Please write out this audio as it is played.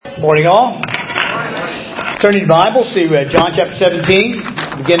Morning all. Turn your Bibles to John chapter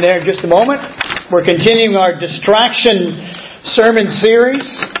 17. Begin there in just a moment. We're continuing our distraction sermon series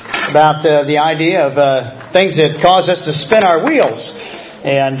about the idea of things that cause us to spin our wheels.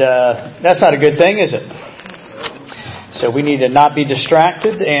 And that's not a good thing, is it? So we need to not be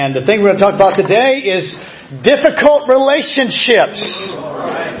distracted. And the thing we're going to talk about today is difficult relationships.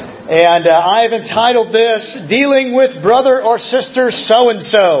 And I have entitled this, Dealing with Brother or Sister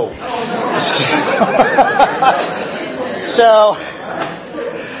So-and-so. So,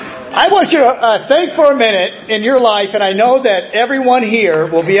 I want you to think for a minute in your life, and I know that everyone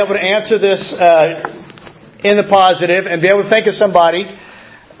here will be able to answer this in the positive and be able to think of somebody.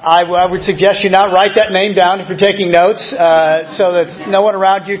 I would suggest you not write that name down if you're taking notes, so that no one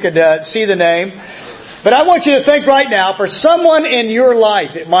around you could see the name. But I want you to think right now, for someone in your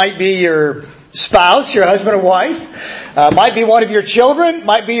life, it might be your spouse, your husband or wife, might be one of your children,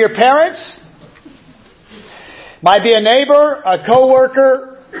 might be your parents, might be a neighbor, a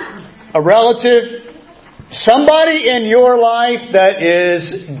coworker, a relative, somebody in your life that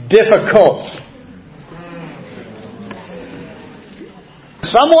is difficult.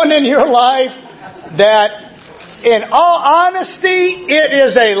 Someone in your life that, in all honesty, it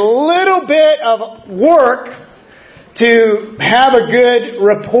is a little bit of work to have a good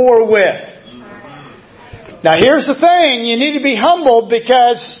rapport with. Now here's the thing, you need to be humbled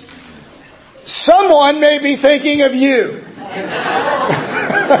because someone may be thinking of you.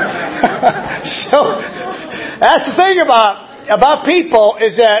 So, that's the thing about people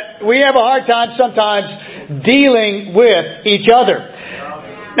is that we have a hard time sometimes dealing with each other.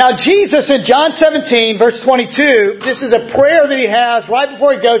 Now, Jesus in John 17, verse 22, this is a prayer that He has right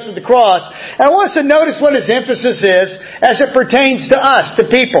before He goes to the cross. And I want us to notice what His emphasis is as it pertains to us, to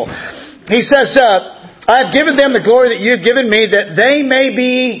people. He says, I have given them the glory that You have given Me, that they may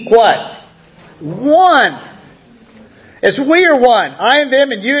be, what? One. As we are one, I and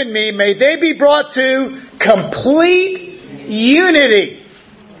them and you and me, may they be brought to complete unity.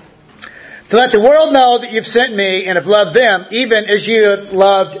 To let the world know that You've sent Me and have loved them, even as You have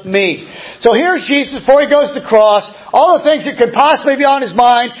loved Me. So here's Jesus before He goes to the cross. All the things that could possibly be on His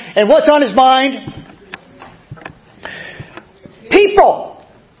mind. And what's on His mind? People.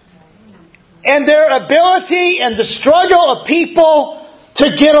 And their ability and the struggle of people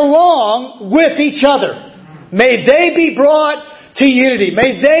to get along with each other. May they be brought to unity.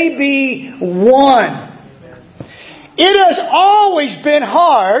 May they be one. It has always been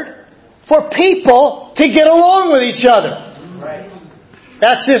hard for people to get along with each other.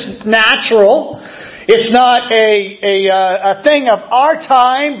 That's just natural. It's not a thing of our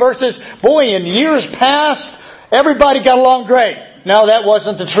time versus, boy, in years past, everybody got along great. No, that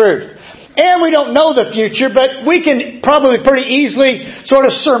wasn't the truth. And we don't know the future, but we can probably pretty easily sort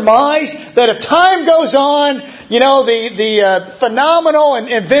of surmise that if time goes on, you know, the phenomenal and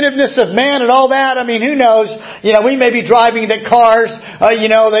inventiveness of man and all that, I mean, who knows? You know, we may be driving the cars,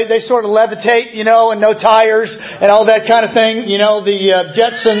 they sort of levitate, and no tires and all that kind of thing. You know, the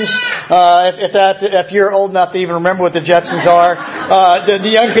Jetsons, if you're old enough to even remember what the Jetsons are,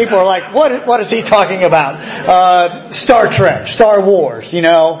 the young people are like, what is he talking about? Star Trek, Star Wars,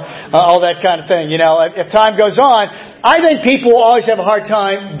 all that kind of thing. If time goes on, I think people will always have a hard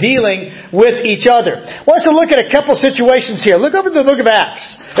time dealing with each other. I want us to look at a couple situations here. Look over the book of Acts.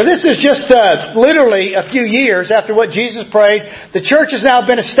 Now, this is just literally a few years after what Jesus prayed. The church has now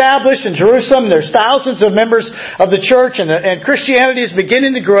been established in Jerusalem. There's thousands of members of the church, and Christianity is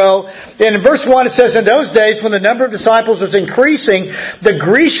beginning to grow. And in verse 1 it says, in those days when the number of disciples was increasing, the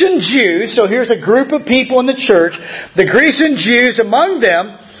Grecian Jews, so here's a group of people in the church, the Grecian Jews among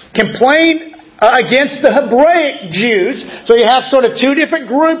them complained against the Hebraic Jews. So you have sort of two different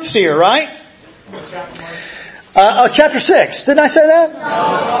groups here, right? Chapter 6. Didn't I say that? No.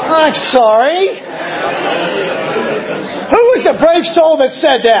 I'm sorry. Who was the brave soul that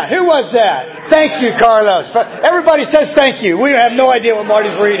said that? Who was that? Thank you, Carlos. Everybody says thank you. We have no idea what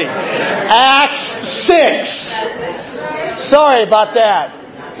Marty's reading. Acts 6. Sorry about that.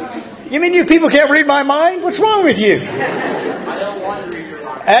 You mean you people can't read my mind? What's wrong with you? I don't want to read your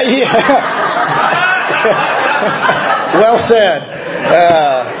mind. Well said.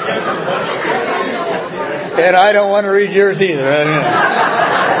 And I don't want to read yours either.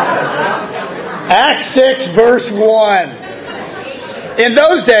 Acts 6 verse 1. In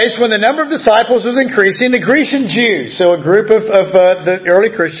those days, when the number of disciples was increasing, the Grecian Jews, so a group of the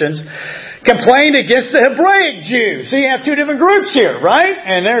early Christians, complained against the Hebraic Jews. So you have two different groups here, right?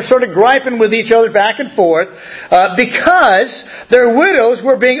 And they're sort of griping with each other back and forth because their widows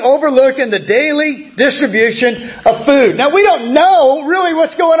were being overlooked in the daily distribution of food. Now we don't know really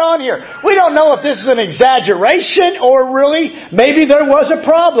what's going on here. We don't know if this is an exaggeration or really maybe there was a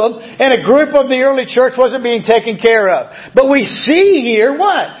problem and a group of the early church wasn't being taken care of. But we see here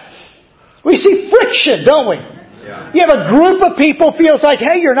what? We see friction, don't we? You have a group of people feels like,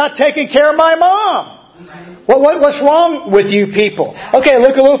 hey, you're not taking care of my mom. What's wrong with you people? Okay,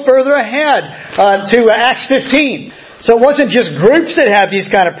 look a little further ahead to Acts 15. So it wasn't just groups that had these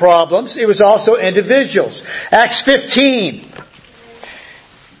kind of problems. It was also individuals. Acts 15.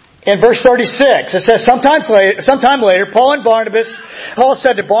 In verse 36, it says, sometime later, Paul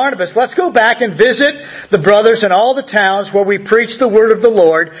said to Barnabas, let's go back and visit the brothers in all the towns where we preach the word of the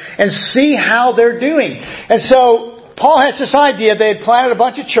Lord and see how they're doing. And so, Paul has this idea. They had planted a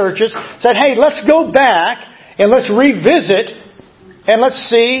bunch of churches, said, hey, let's go back and let's revisit and let's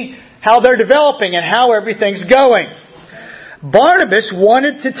see how they're developing and how everything's going. Barnabas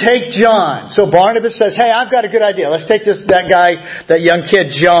wanted to take John. So Barnabas says, hey, I've got a good idea. Let's take that young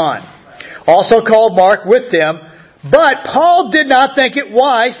kid John. Also called Mark with them. But Paul did not think it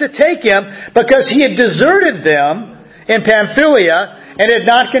wise to take him because he had deserted them in Pamphylia and had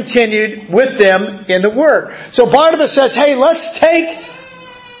not continued with them in the work. So Barnabas says, hey, let's take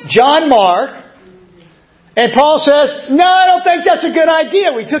John Mark. And Paul says, no, I don't think that's a good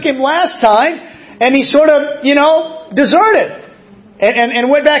idea. We took him last time. And he sort of, deserted and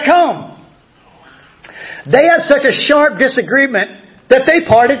went back home. They had such a sharp disagreement that they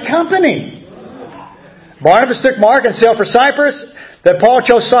parted company. Barnabas took Mark and sailed for Cyprus. That Paul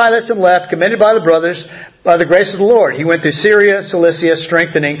chose Silas and left, commended by the brothers by the grace of the Lord. He went through Syria, Cilicia,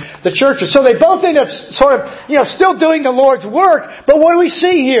 strengthening the churches. So they both ended up sort of, still doing the Lord's work. But what do we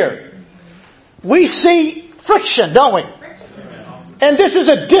see here? We see friction, don't we? And this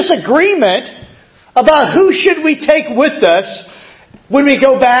is a disagreement about who should we take with us when we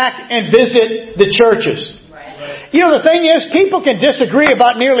go back and visit the churches. Right. The thing is, people can disagree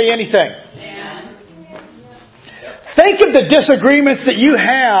about nearly anything. Yeah. Think of the disagreements that you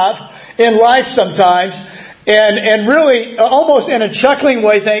have in life sometimes, and really, almost in a chuckling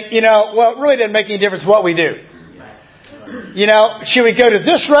way, think, it really doesn't make any difference what we do. Should we go to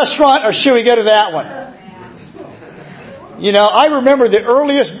this restaurant or should we go to that one? I remember the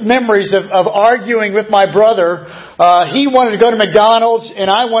earliest memories of arguing with my brother. He wanted to go to McDonald's and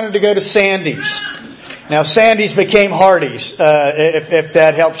I wanted to go to Sandy's. Now, Sandy's became Hardee's, if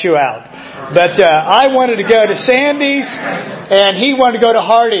that helps you out. But I wanted to go to Sandy's and he wanted to go to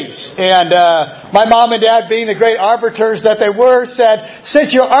Hardee's. And my mom and dad, being the great arbiters that they were, said,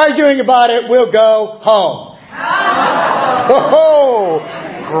 since you're arguing about it, we'll go home. Oh,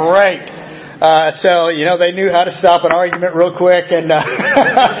 great. So, they knew how to stop an argument real quick, and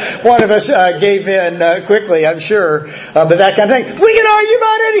one of us gave in quickly, I'm sure. But that kind of thing. We can argue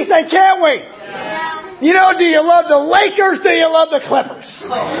about anything, can't we? Yeah. Do you love the Lakers? Do you love the Clippers?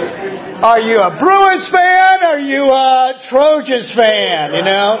 Are you a Bruins fan? Are you a Trojans fan?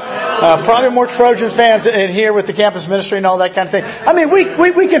 Probably more Trojans fans in here with the campus ministry and all that kind of thing. I mean,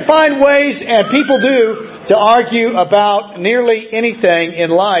 we can find ways, and people do, to argue about nearly anything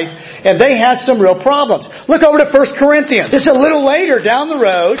in life, and they had some real problems. Look over to 1 Corinthians. It's a little later down the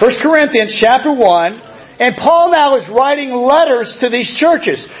road, 1 Corinthians chapter 1, and Paul now is writing letters to these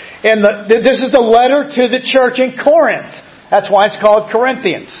churches. And this is the letter to the church in Corinth. That's why it's called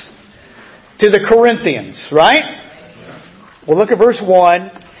Corinthians. To the Corinthians, right? Well, look at verse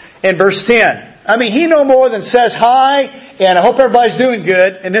 1 and verse 10. I mean, he no more than says hi, and I hope everybody's doing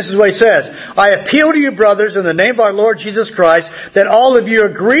good. And this is what he says. I appeal to you, brothers, in the name of our Lord Jesus Christ, that all of you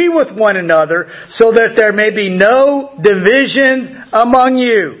agree with one another, so that there may be no division among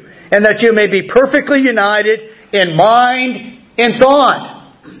you, and that you may be perfectly united in mind and thought.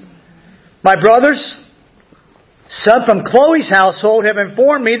 My brothers, some from Chloe's household have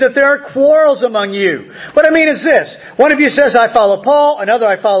informed me that there are quarrels among you. What I mean is this. One of you says, I follow Paul. Another,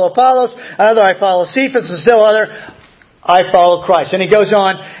 I follow Apollos. Another, I follow Cephas. And still other, I follow Christ. And he goes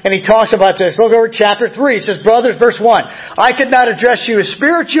on and he talks about this. Look over chapter 3. He says, brothers, verse 1. I could not address you as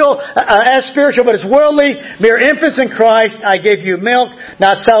spiritual, but as worldly, mere infants in Christ. I gave you milk,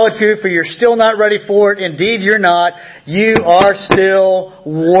 not solid food, for you're still not ready for it. Indeed, you're not. You are still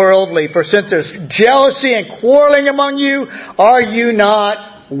worldly. For since there's jealousy and quarreling among you, are you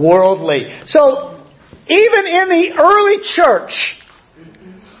not worldly? So, even in the early church,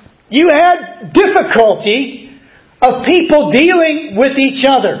 you had difficulty of people dealing with each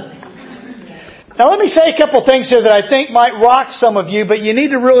other. Now let me say a couple things here that I think might rock some of you, but you need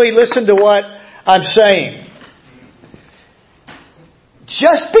to really listen to what I'm saying.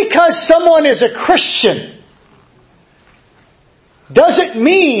 Just because someone is a Christian doesn't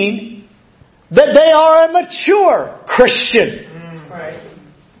mean that they are a mature Christian. Right.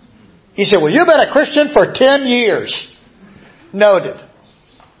 He said, well, you've been a Christian for 10 years. Noted.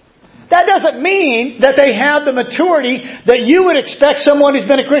 That doesn't mean that they have the maturity that you would expect someone who's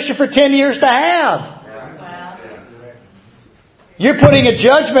been a Christian for 10 years to have. You're putting a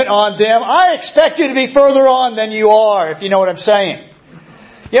judgment on them. I expect you to be further on than you are, if you know what I'm saying.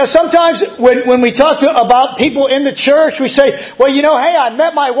 You know, sometimes when we talk about people in the church, we say, well, you know, hey, I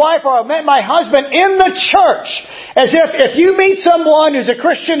met my wife or I met my husband in the church. As if you meet someone who's a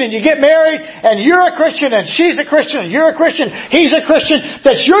Christian and you get married and you're a Christian and she's a Christian and you're a Christian, he's a Christian,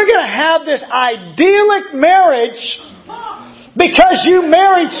 that you're going to have this idyllic marriage because you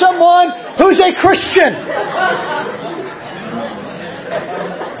married someone who's a Christian.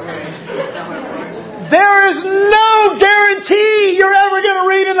 There is no guarantee you're ever going to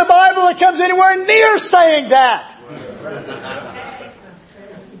read in the Bible that comes anywhere near saying that.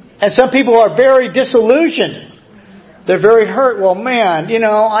 And some people are very disillusioned. They're very hurt. Well, man,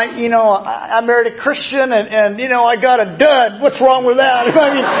 I married a Christian and I got a dud. What's wrong with that?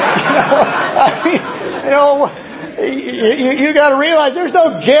 You got to realize there's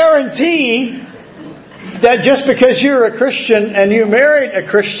no guarantee that just because you're a Christian and you married a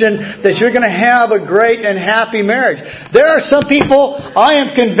Christian, that you're going to have a great and happy marriage. There are some people, I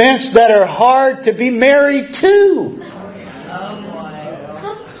am convinced, that are hard to be married to.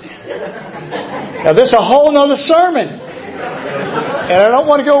 Now, this is a whole nother sermon. And I don't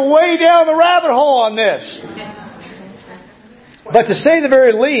want to go way down the rabbit hole on this. But to say the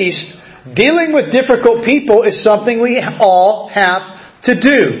very least, dealing with difficult people is something we all have to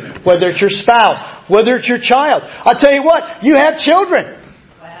do. Whether it's your spouse, whether it's your child. I'll tell you what, you have children.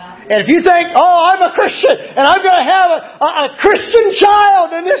 And if you think, oh, I'm a Christian and I'm going to have a Christian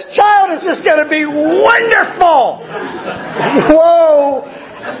child and this child is just going to be wonderful. Whoa.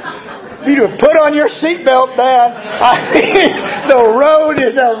 You need to put on your seatbelt, man. I mean, the road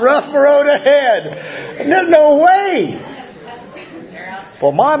is a rough road ahead. There's no way.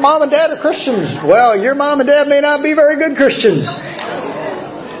 Well, my mom and dad are Christians. Well, your mom and dad may not be very good Christians.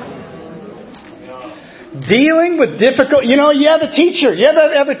 Dealing with difficult... You have a teacher. You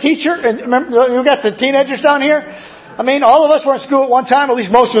ever have a teacher? And remember, you've got the teenagers down here. I mean, all of us were in school at one time. At least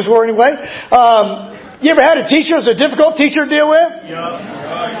most of us were anyway. You ever had a teacher who's a difficult teacher to deal with?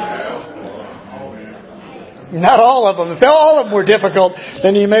 Not all of them. If all of them were difficult,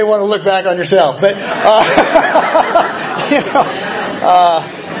 then you may want to look back on yourself. But,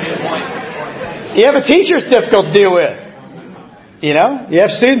 you have a teacher who's difficult to deal with. You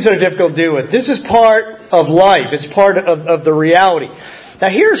have students that are difficult to deal with. This is part of life. It's part of the reality. Now,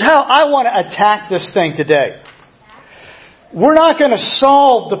 here's how I want to attack this thing today. We're not going to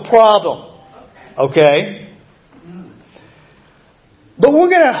solve the problem. Okay? But we're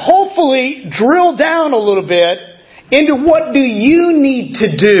going to hopefully drill down a little bit into what do you need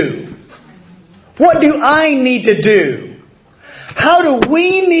to do? What do I need to do? How do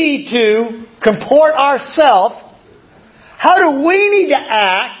we need to comport ourselves? How do we need to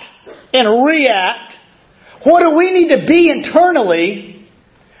act and react? What do we need to be internally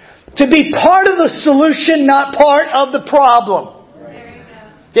to be part of the solution, not part of the problem?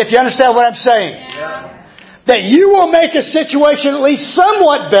 If you understand what I'm saying. Yeah. That you will make a situation at least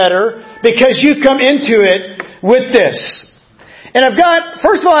somewhat better because you come into it with this. And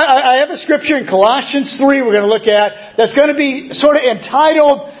first of all, I have a scripture in Colossians 3 we're going to look at that's going to be sort of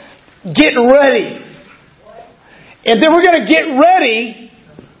entitled, Get Ready. And then we're going to get ready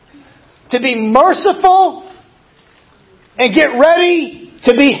to be merciful and get ready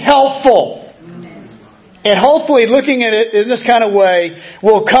to be helpful. And hopefully looking at it in this kind of way,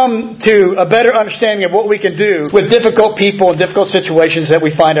 we'll come to a better understanding of what we can do with difficult people and difficult situations that we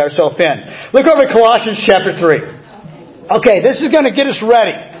find ourselves in. Look over at Colossians chapter 3. Okay, this is going to get us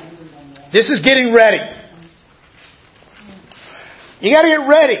ready. This is getting ready. You got to get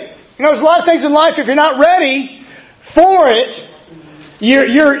ready. There's a lot of things in life, if you're not ready for it, you're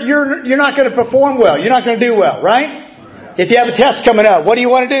not going to perform well. You're not going to do well, right? If you have a test coming up, what do you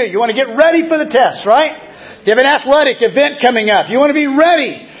want to do? You want to get ready for the test, right? You have an athletic event coming up. You want to be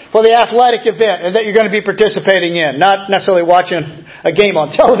ready for the athletic event and that you're going to be participating in. Not necessarily watching a game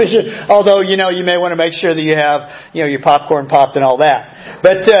on television, although, you may want to make sure that you have, your popcorn popped and all that.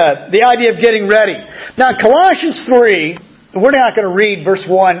 But the idea of getting ready. Now, in Colossians 3, we're not going to read verse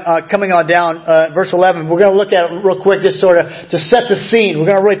 1 coming on down, verse 11. We're going to look at it real quick just sort of to set the scene. We're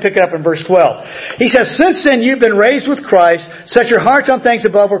going to really pick it up in verse 12. He says, since then you've been raised with Christ, set your hearts on things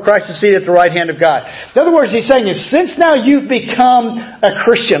above where Christ is seated at the right hand of God. In other words, he's saying is, since now you've become a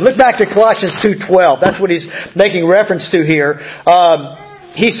Christian. Look back to Colossians 2:12. That's what he's making reference to here.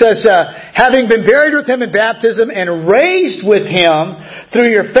 He says, having been buried with Him in baptism and raised with Him through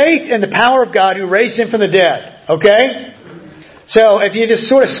your faith in the power of God who raised Him from the dead. Okay? So if you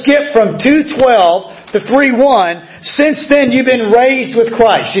just sort of skip from 2:12 to 3:1, since then you've been raised with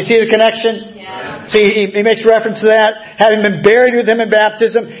Christ. You see the connection? Yeah. See, he makes reference to that. Having been buried with Him in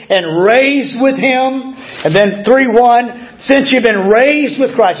baptism and raised with Him. And then 3:1, since you've been raised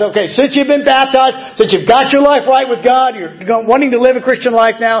with Christ. Okay, since you've been baptized, since you've got your life right with God, you're wanting to live a Christian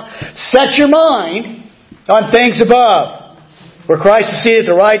life now, set your mind on things above, where Christ is seated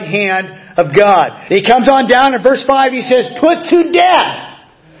at the right hand of God. He comes on down in verse 5, he says, put to death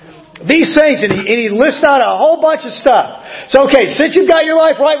these things, and he lists out a whole bunch of stuff. So, okay, since you've got your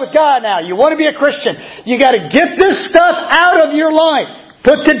life right with God now, you want to be a Christian, you got to get this stuff out of your life.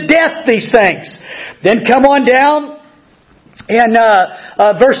 Put to death these things. Then come on down in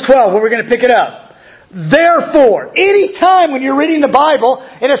verse 12, where we're going to pick it up. Therefore, any time when you're reading the Bible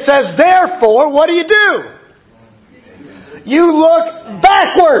and it says therefore, what do? You look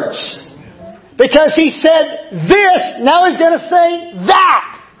backwards. Because he said this, now he's going to say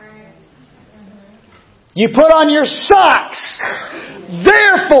that. You put on your socks.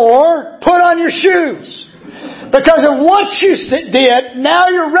 Therefore, put on your shoes. Because of what you did, now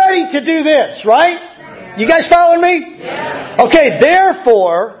you're ready to do this, right? You guys following me? Yeah. Okay,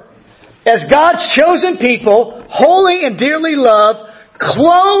 therefore, as God's chosen people, holy and dearly loved,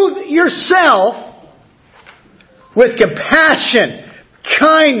 clothe yourself with compassion,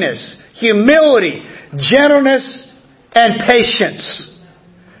 kindness, humility, gentleness, and patience.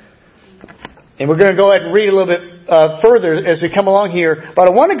 And we're going to go ahead and read a little bit further as we come along here. But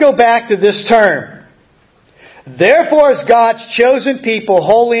I want to go back to this term. Therefore, as God's chosen people,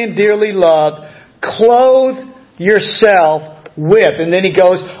 holy and dearly loved, clothe yourself with. And then he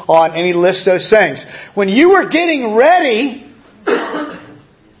goes on and he lists those things. When you were getting ready to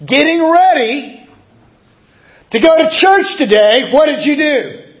go to church today, what did you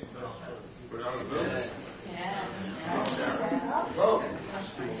do?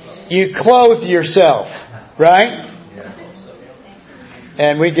 You clothe yourself, right?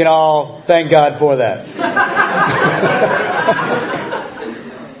 And we can all thank God for that.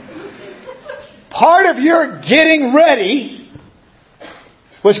 Part of your getting ready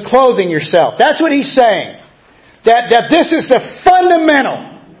was clothing yourself. That's what he's saying. That this is the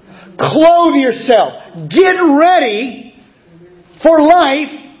fundamental. Clothe yourself. Get ready for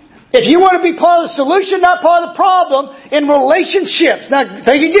life. If you want to be part of the solution, not part of the problem, in relationships. Now,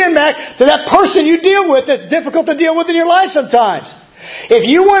 think again back to that person you deal with that's difficult to deal with in your life sometimes. If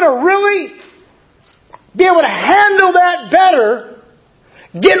you want to really be able to handle that better,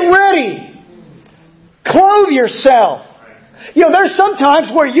 get ready. Clothe yourself. You know, there's some times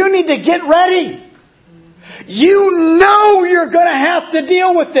where you need to get ready. You know you're going to have to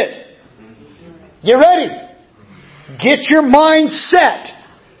deal with it. Get ready. Get your mind set.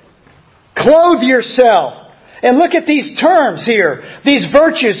 Clothe yourself. And look at these terms here. These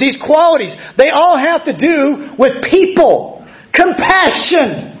virtues, these qualities. They all have to do with people.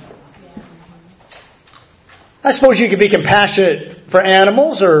 Compassion. I suppose you could be compassionate for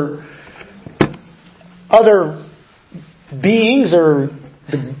animals or other beings or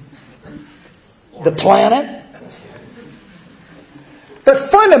the planet.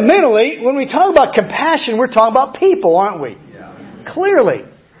 But fundamentally, when we talk about compassion, we're talking about people, aren't we? Yeah. Clearly.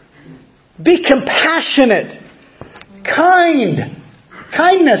 Be compassionate. Kind.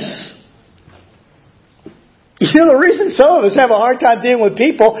 Kindness. You know, the reason some of us have a hard time dealing with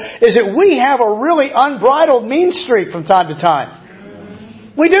people is that we have a really unbridled mean streak from time to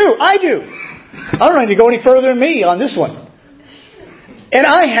time. We do. I do. I don't need to go any further than me on this one. And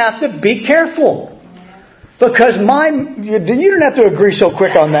I have to be careful. Because you didn't have to agree so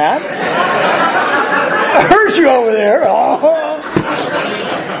quick on that. I heard you over there. Oh.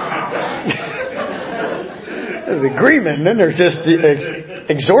 There's agreement, and then there's just the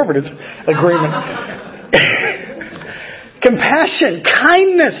exorbitant agreement. Compassion,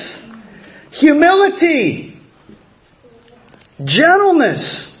 kindness, humility,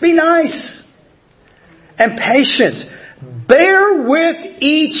 gentleness, be nice, and patience. Bear with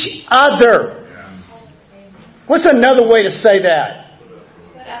each other. What's another way to say that?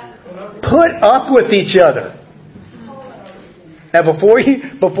 Put up with each other. Now, before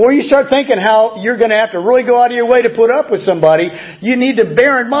you start thinking how you're going to have to really go out of your way to put up with somebody, you need to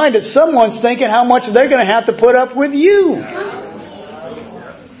bear in mind that someone's thinking how much they're going to have to put up with you.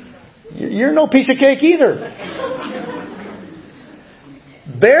 You're no piece of cake either.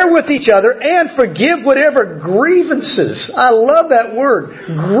 Bear with each other and forgive whatever grievances. I love that word.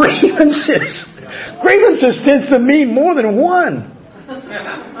 Grievances. Grievances tends to mean more than one.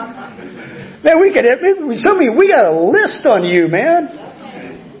 Man, we got a list on you, man.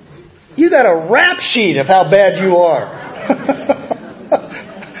 You got a rap sheet of how bad you are.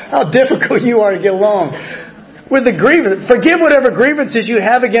 How difficult you are to get along. With the grievance, forgive whatever grievances you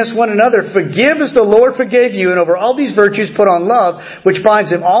have against one another. Forgive as the Lord forgave you, and over all these virtues put on love, which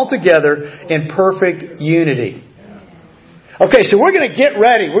binds them all together in perfect unity. Okay, so we're going to get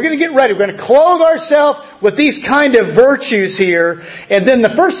ready. We're going to clothe ourselves with these kind of virtues here. And then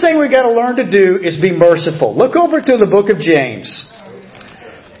the first thing we've got to learn to do is be merciful. Look over to the book of James.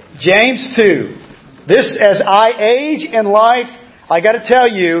 James 2. This, as I age in life, I got to tell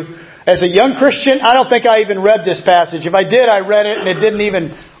you, as a young Christian, I don't think I even read this passage. If I did, I read it and it didn't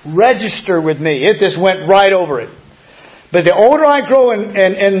even register with me. It just went right over it. But the older I grow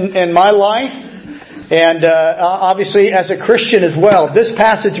in my life, and obviously as a Christian as well, this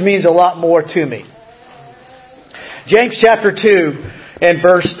passage means a lot more to me. James chapter 2 and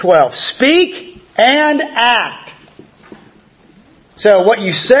verse 12. Speak and act. So what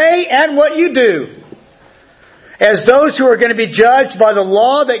you say and what you do, as those who are going to be judged by the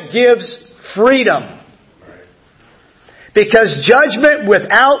law that gives freedom. Because judgment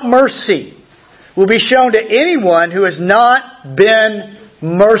without mercy will be shown to anyone who has not been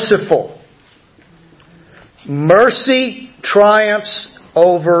merciful. Mercy triumphs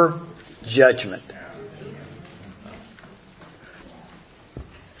over judgment.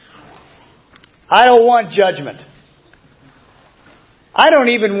 I don't want judgment. I don't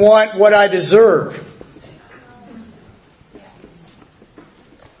even want what I deserve.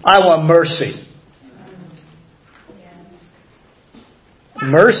 I want mercy.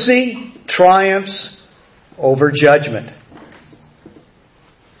 Mercy triumphs over judgment.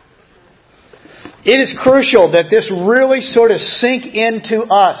 It is crucial that this really sort of sink into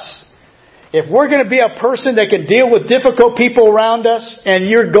us. If we're going to be a person that can deal with difficult people around us, and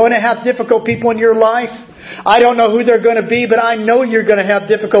you're going to have difficult people in your life, I don't know who they're going to be, but I know you're going to have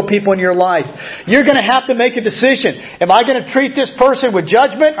difficult people in your life. You're going to have to make a decision. Am I going to treat this person with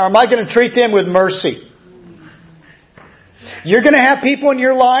judgment, or am I going to treat them with mercy? You're going to have people in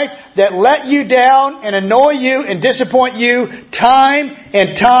your life that let you down and annoy you and disappoint you time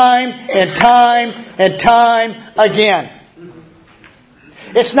and time and time and time again.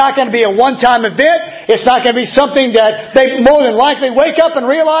 It's not going to be a one-time event. It's not going to be something that they more than likely wake up and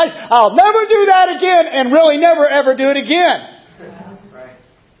realize, I'll never do that again, and really never ever do it again.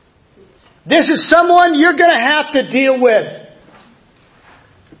 This is someone you're going to have to deal with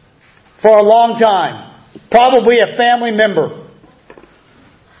for a long time. Probably a family member.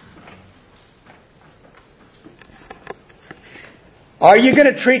 Are you going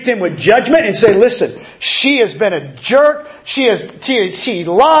to treat them with judgment and say, listen, she has been a jerk. She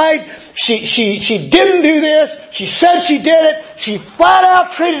lied. She didn't do this. She said she did it. She flat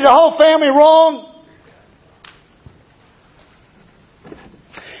out treated the whole family wrong.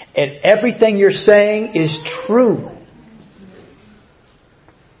 And everything you're saying is true.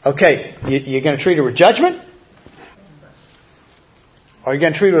 Okay, you're going to treat her with judgment? Or are you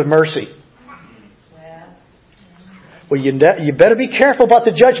going to treat her with mercy? Well, you better be careful about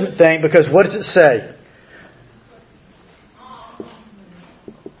the judgment thing, because what does it say?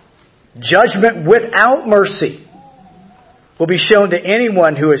 Judgment without mercy will be shown to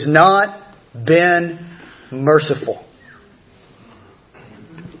anyone who has not been merciful.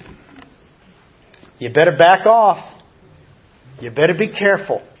 You better back off. You better be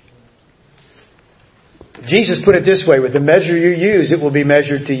careful. Jesus put it this way, with the measure you use, it will be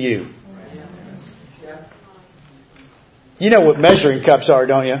measured to you. You know what measuring cups are,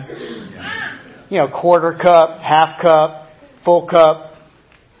 don't you? You know, quarter cup, half cup, full cup,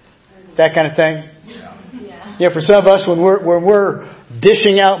 that kind of thing. Yeah, for some of us, when we're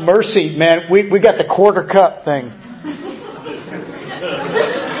dishing out mercy, man, we got the quarter cup thing.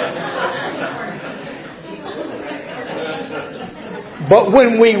 But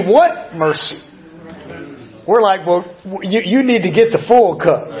when we want mercy, we're like, well, you need to get the full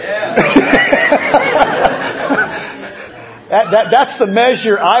cup. That's the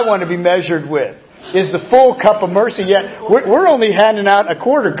measure I want to be measured with, is the full cup of mercy. Yet we're only handing out a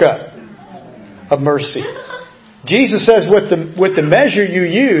quarter cup of mercy. Jesus says with the measure you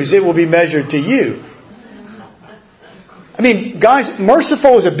use, it will be measured to you. I mean, guys,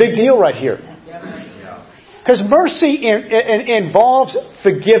 merciful is a big deal right here. Because mercy involves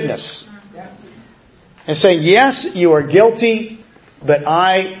forgiveness. And saying, yes, you are guilty, but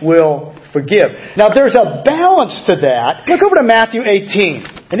I will forgive. Now, there's a balance to that. Look over to Matthew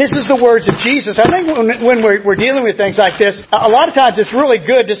 18. And this is the words of Jesus. I think when we're dealing with things like this, a lot of times it's really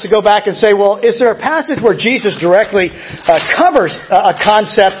good just to go back and say, well, is there a passage where Jesus directly covers a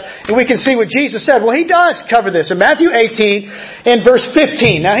concept and we can see what Jesus said? Well, He does cover this. In Matthew 18, in verse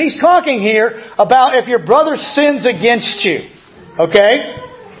 15. Now, He's talking here about if your brother sins against you. Okay?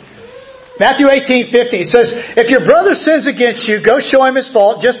 Matthew 18:50 says, if your brother sins against you, go show him his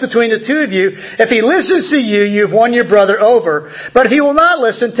fault just between the two of you. If he listens to you, you've won your brother over. But if he will not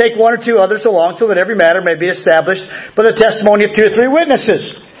listen, take one or two others along so that every matter may be established by the testimony of 2 or 3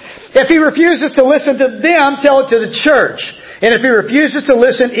 witnesses. If he refuses to listen to them, tell it to the church. And if he refuses to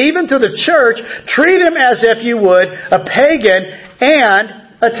listen even to the church, treat him as if you would a pagan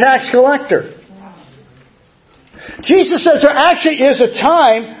and a tax collector. Jesus says there actually is a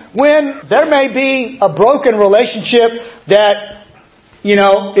time when there may be a broken relationship that,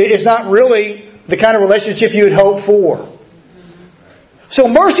 is not really the kind of relationship you would hope for.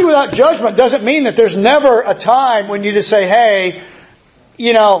 So mercy without judgment doesn't mean that there's never a time when you just say, hey,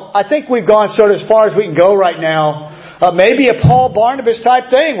 I think we've gone sort of as far as we can go right now. Maybe a Paul-Barnabas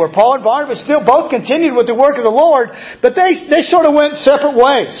type thing where Paul and Barnabas still both continued with the work of the Lord, but they sort of went separate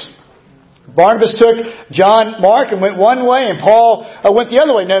ways. Barnabas took John Mark and went one way, and Paul went the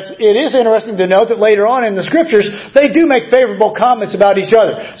other way. Now, it is interesting to note that later on in the Scriptures, they do make favorable comments about each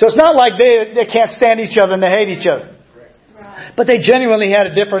other. So it's not like they can't stand each other and they hate each other. But they genuinely had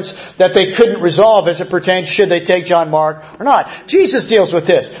a difference that they couldn't resolve as it pertains should they take John Mark or not. Jesus deals with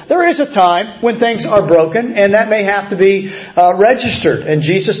this. There is a time when things are broken, and that may have to be registered. And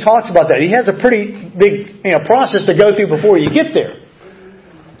Jesus talks about that. He has a pretty big process to go through before you get there.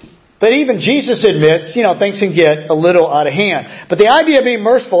 But even Jesus admits, things can get a little out of hand. But the idea of being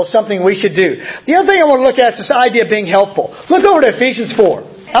merciful is something we should do. The other thing I want to look at is this idea of being helpful. Look over to Ephesians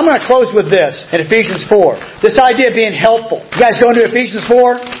 4. I'm going to close with this in Ephesians 4. This idea of being helpful. You guys going to Ephesians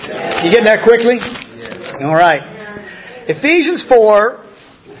 4? Yeah. You getting there quickly? Yeah. All right. Ephesians 4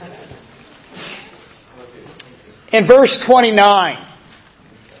 in verse 29.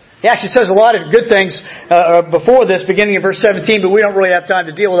 He actually says a lot of good things before this, beginning in verse 17, but we don't really have time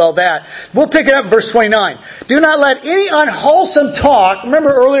to deal with all that. We'll pick it up in verse 29. Do not let any unwholesome talk,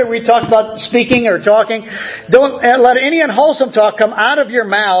 remember earlier we talked about speaking or talking, don't let any unwholesome talk come out of your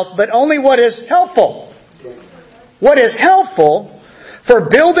mouth, but only what is helpful. What is helpful for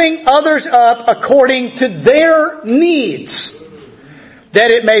building others up according to their needs, that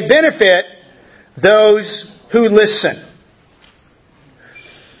it may benefit those who listen.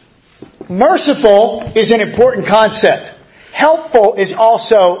 Merciful is an important concept. Helpful is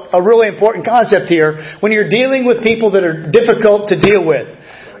also a really important concept here when you're dealing with people that are difficult to deal with.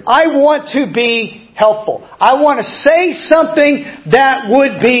 I want to be helpful. I want to say something that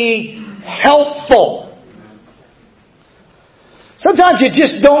would be helpful. Sometimes you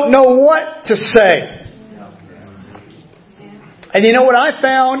just don't know what to say. And you know what I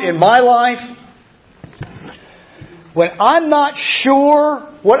found in my life? When I'm not sure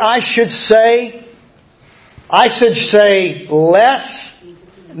what I should say, I should say less,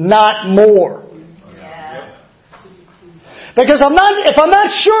 not more. Because if I'm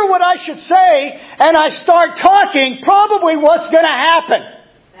not sure what I should say and I start talking, probably what's going to happen?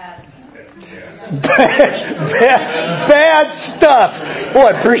 Bad stuff. Boy,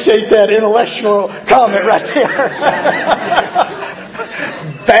 I appreciate that intellectual comment right there.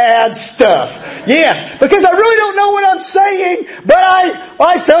 Bad stuff. Yes, because I really don't know what I'm saying, but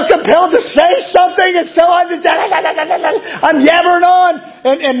I feel compelled to say something, and so I'm yabbering on,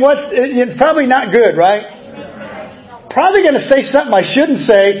 and it's probably not good, right? Probably going to say something I shouldn't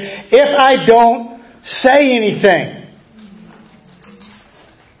say if I don't say anything.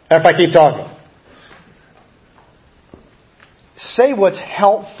 Or if I keep talking. Say what's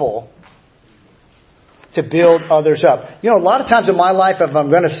helpful to build others up. A lot of times in my life, if I'm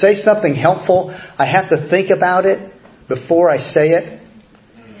going to say something helpful, I have to think about it before I say it.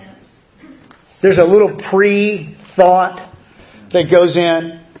 There's a little pre-thought that goes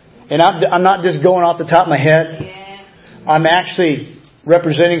in, and I'm not just going off the top of my head. I'm actually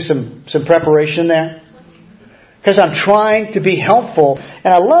representing some preparation there. Because I'm trying to be helpful.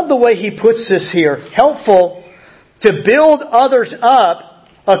 And I love the way he puts this here. Helpful to build others up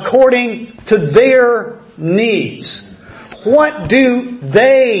according to their needs. What do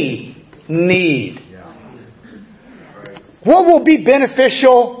they need? What will be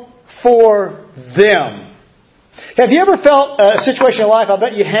beneficial for them? Have you ever felt a situation in life, I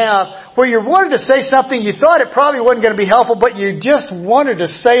bet you have, where you wanted to say something, you thought it probably wasn't going to be helpful, but you just wanted to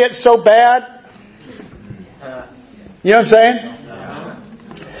say it so bad? You know what I'm saying?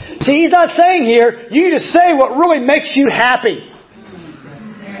 See, he's not saying here, you need to say what really makes you happy.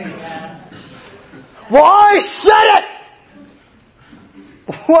 Well, I said it!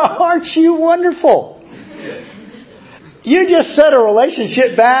 Well, aren't you wonderful? You just set a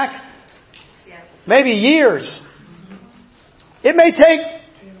relationship back maybe years. It may take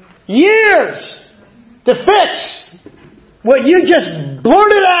years to fix what you just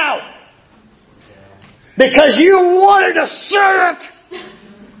blurted out because you wanted to say it.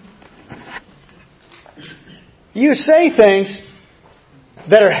 You say things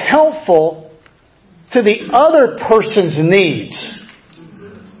that are helpful to the other person's needs.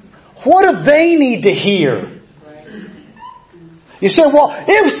 What do they need to hear? You say, well,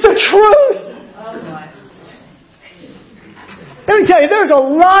 it was the truth. Let me tell you, there's a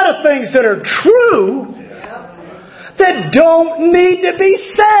lot of things that are true that don't need to be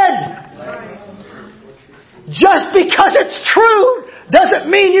said. Just because it's true doesn't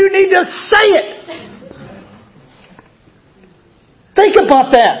mean you need to say it. Think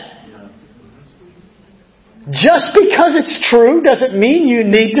about that. Just because it's true doesn't mean you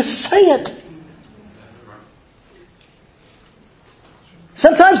need to say it.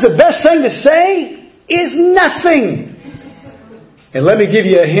 Sometimes the best thing to say is nothing. And let me give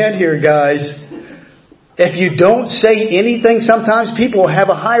you a hint here, guys. If you don't say anything, sometimes people have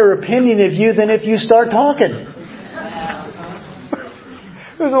a higher opinion of you than if you start talking.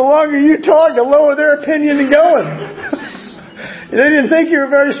 Because the longer you talk, the lower their opinion is going. They didn't think you were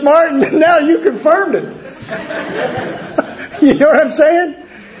very smart, and now you confirmed it. You know what I'm saying?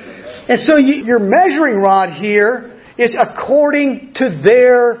 And so your measuring rod here is according to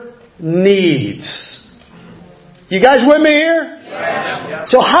their needs. You guys with me here? Yeah.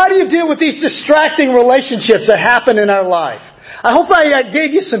 So how do you deal with these distracting relationships that happen in our life? I hope I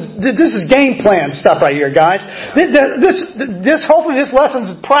gave you some. This is game plan stuff right here, guys. Hopefully this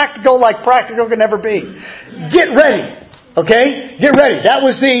lesson's practical like practical can never be. Get ready. Okay? Get ready. That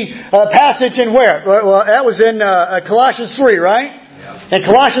was the passage in where? Well, that was in Colossians 3, right? Yeah. In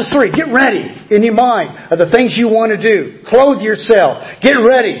Colossians 3, get ready in your mind of the things you want to do. Clothe yourself. Get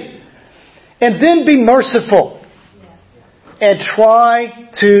ready. And then be merciful. And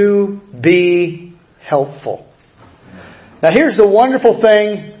try to be helpful. Now here's the wonderful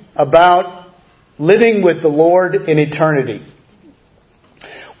thing about living with the Lord in eternity.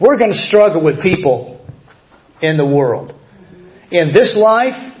 We're going to struggle with people in the world. In this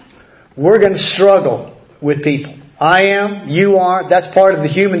life, we're going to struggle with people. I am, you are, that's part of the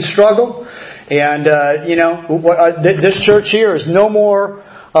human struggle. And, this church here is no more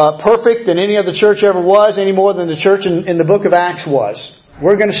perfect than any other church ever was, any more than the church in the book of Acts was.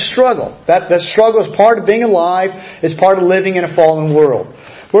 We're going to struggle. That struggle is part of being alive. It's part of living in a fallen world.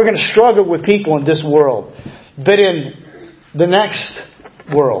 We're going to struggle with people in this world. But in the next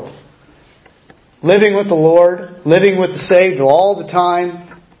world, living with the Lord, living with the saved all the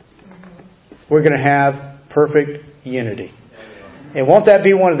time, we're going to have perfect unity. And won't that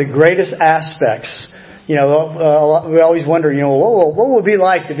be one of the greatest aspects? We always wonder, what will it be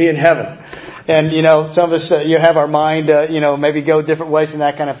like to be in heaven? And, some of us, you have our mind, maybe go different ways and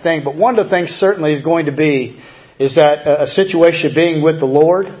that kind of thing. But one of the things certainly is going to be is that a situation of being with the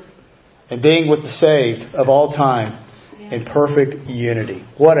Lord and being with the saved of all time in perfect unity.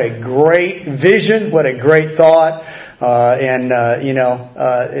 What a great vision. What a great thought.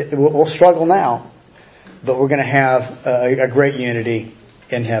 We'll struggle now, but we're going to have a great unity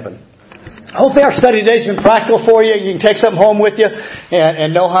in heaven. Hopefully our study today has been practical for you. You can take something home with you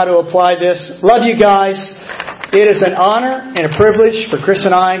and know how to apply this. Love you guys. It is an honor and a privilege for Chris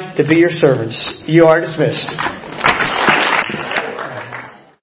and I to be your servants. You are dismissed.